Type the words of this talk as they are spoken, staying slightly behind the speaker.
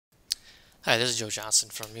Hi, this is Joe Johnson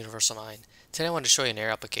from Universal Mind. Today I wanted to show you an air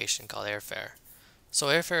application called AIRFare. So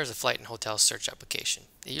AIRFare is a flight and hotel search application.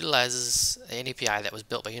 It utilizes an API that was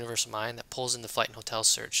built by Universal Mind that pulls in the flight and hotel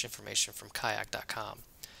search information from kayak.com.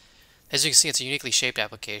 As you can see, it's a uniquely shaped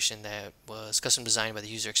application that was custom designed by the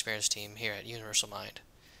user experience team here at Universal Mind.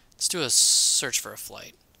 Let's do a search for a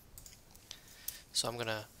flight. So I'm going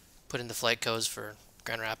to put in the flight codes for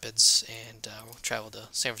Grand Rapids and we'll travel to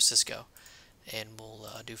San Francisco, and we'll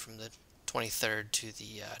do from the 23rd to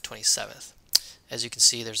the 27th. As you can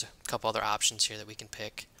see, there's a couple other options here that we can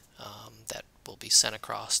pick that will be sent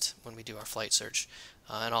across when we do our flight search.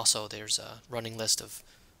 And also there's a running list of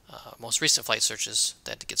most recent flight searches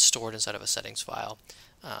that get stored inside of a settings file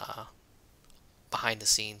behind the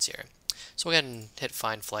scenes here. So we'll go ahead and hit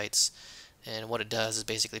Find Flights, and what it does is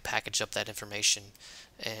basically package up that information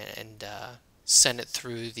and send it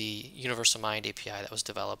through the Universal Mind API that was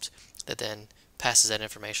developed, that then passes that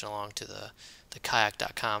information along to the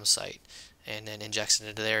kayak.com site and then injects it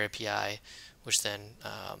into their API, which then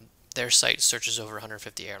their site searches over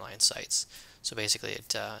 150 airline sites. So basically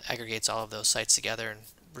it aggregates all of those sites together and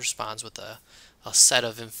responds with a set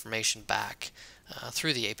of information back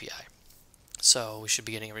through the API. So we should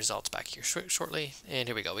be getting results back here shortly, and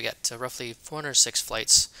here we go. We got roughly 406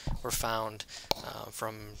 flights were found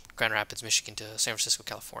from Grand Rapids, Michigan to San Francisco,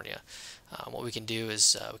 California. What we can do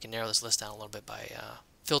is we can narrow this list down a little bit by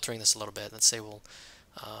filtering this a little bit. Let's say we'll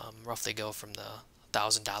roughly go from the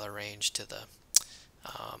 $1,000 range to the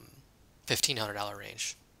 $1,500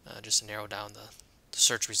 range, just to narrow down the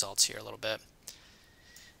search results here a little bit.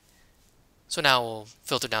 So now we'll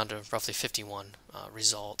filter down to roughly 51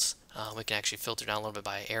 results. We can actually filter down a little bit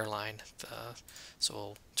by airline. So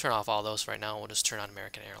we'll turn off all those right now. We'll just turn on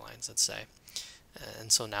American Airlines, let's say.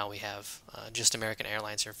 And so now we have just American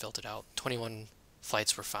Airlines here filtered out. 21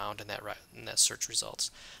 flights were found in that search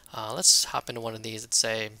results. Let's hop into one of these. Let's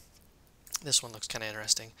say this one looks kind of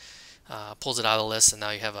interesting. Pulls it out of the list, and now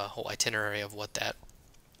you have a whole itinerary of what that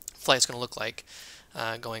flight is going to look like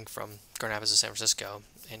going from Grand Rapids to San Francisco.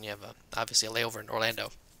 And you have obviously a layover in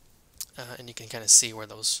Orlando, and you can kind of see where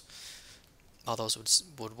all those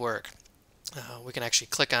would work. We can actually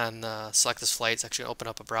click on select this flight. It's actually open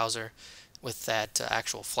up a browser with that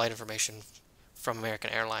actual flight information from American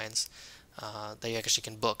Airlines. They actually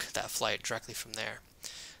can book that flight directly from there.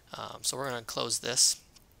 So we're going to close this,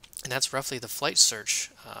 and that's roughly the flight search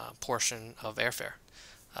portion of AIRFare.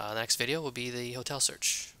 The next video will be the hotel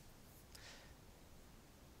search.